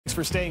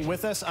Thanks for staying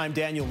with us. I'm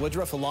Daniel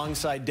Woodruff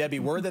alongside Debbie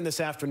Worthen.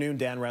 This afternoon,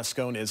 Dan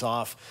Rascone is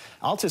off.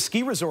 Alta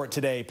Ski Resort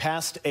today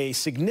passed a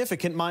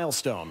significant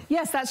milestone.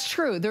 Yes, that's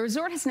true. The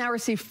resort has now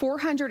received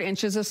 400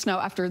 inches of snow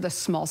after the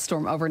small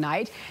storm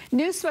overnight.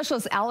 News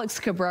specialist Alex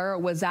Cabrera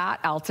was at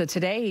Alta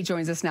today. He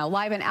joins us now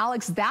live. And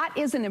Alex, that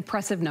is an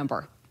impressive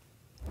number.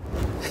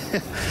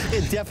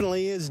 It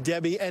definitely is,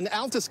 Debbie. And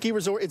Alta Ski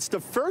Resort, it's the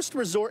first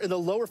resort in the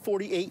lower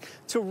 48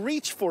 to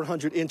reach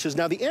 400 inches.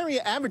 Now, the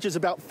area averages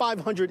about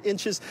 500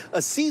 inches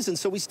a season,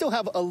 so we still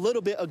have a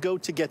little bit ago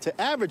to get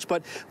to average.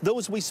 But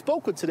those we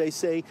spoke with today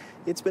say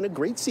it's been a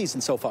great season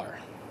so far.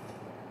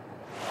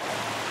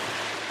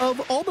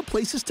 Of all the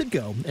places to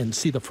go and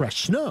see the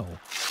fresh snow,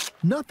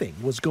 nothing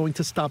was going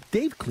to stop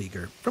Dave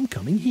Klieger from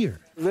coming here.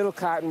 Little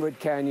Cottonwood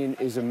Canyon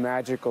is a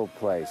magical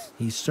place.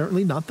 He's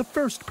certainly not the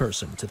first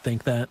person to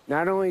think that.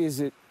 Not only is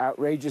it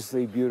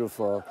outrageously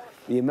beautiful,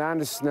 the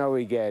amount of snow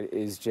we get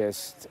is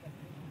just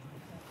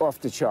off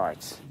the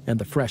charts. And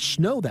the fresh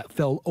snow that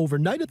fell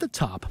overnight at the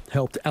top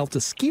helped Alta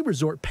Ski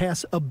Resort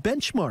pass a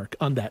benchmark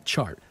on that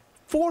chart.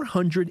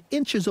 400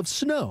 inches of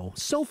snow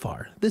so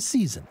far this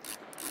season.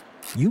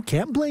 You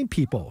can't blame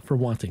people for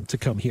wanting to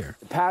come here.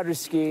 Powder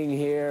skiing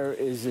here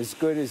is as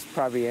good as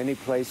probably any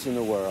place in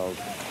the world.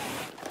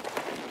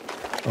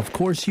 Of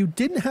course, you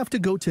didn't have to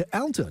go to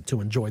Alta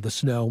to enjoy the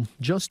snow.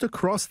 Just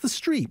across the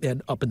street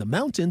and up in the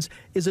mountains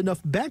is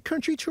enough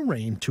backcountry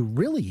terrain to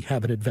really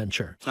have an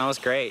adventure. Snow was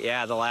great.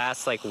 Yeah, the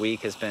last week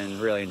has been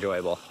really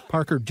enjoyable.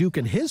 Parker Duke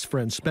and his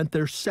friends spent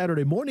their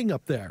Saturday morning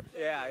up there.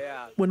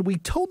 Yeah. When we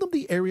told them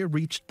the area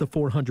reached the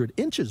 400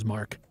 inches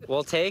mark.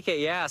 We'll take it,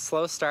 yeah.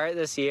 Slow start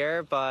this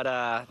year, but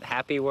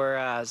happy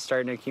we're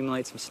starting to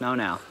accumulate some snow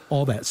now.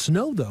 All that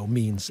snow, though,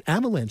 means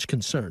avalanche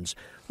concerns.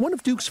 One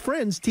of Duke's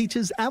friends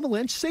teaches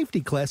avalanche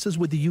safety classes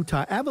with the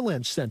Utah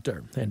Avalanche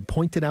Center and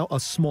pointed out a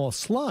small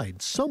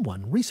slide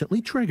someone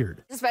recently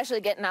triggered. Especially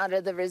getting out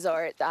of the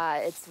resort,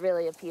 it's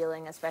really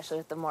appealing, especially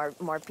with the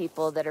more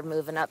people that are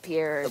moving up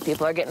here.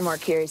 People are getting more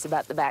curious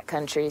about the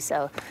backcountry,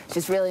 so it's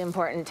just really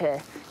important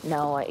to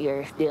know what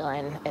you're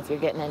doing if you're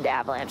getting into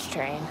avalanche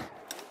terrain.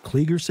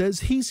 Klieger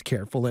says he's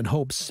careful and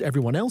hopes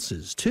everyone else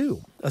is,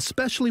 too,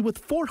 especially with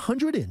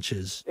 400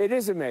 inches. It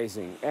is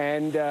amazing,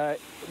 and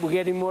we're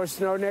getting more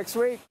snow next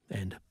week.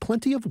 And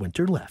plenty of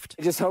winter left.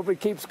 I just hope it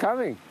keeps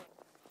coming.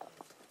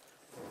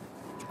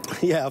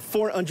 Yeah,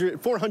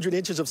 400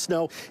 inches of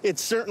snow. It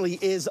certainly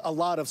is a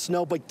lot of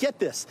snow. But get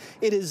this,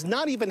 it is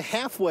not even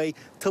halfway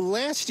to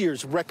last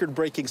year's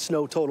record-breaking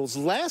snow totals.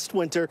 Last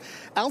winter,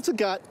 Alta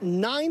got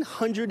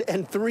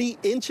 903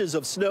 inches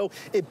of snow.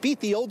 It beat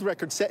the old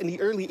record set in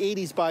the early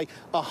 80s by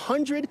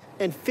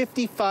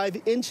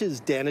 155 inches,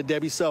 Dan and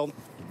Debbie. So,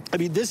 I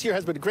mean, this year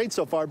has been great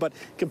so far, but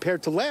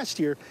compared to last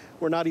year,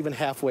 we're not even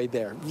halfway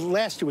there.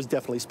 Last year was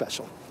definitely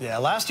special. Yeah,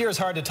 last year is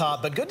hard to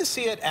top, but good to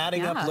see it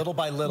adding up little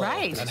by little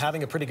right. and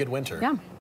having a pretty good winter. Yeah.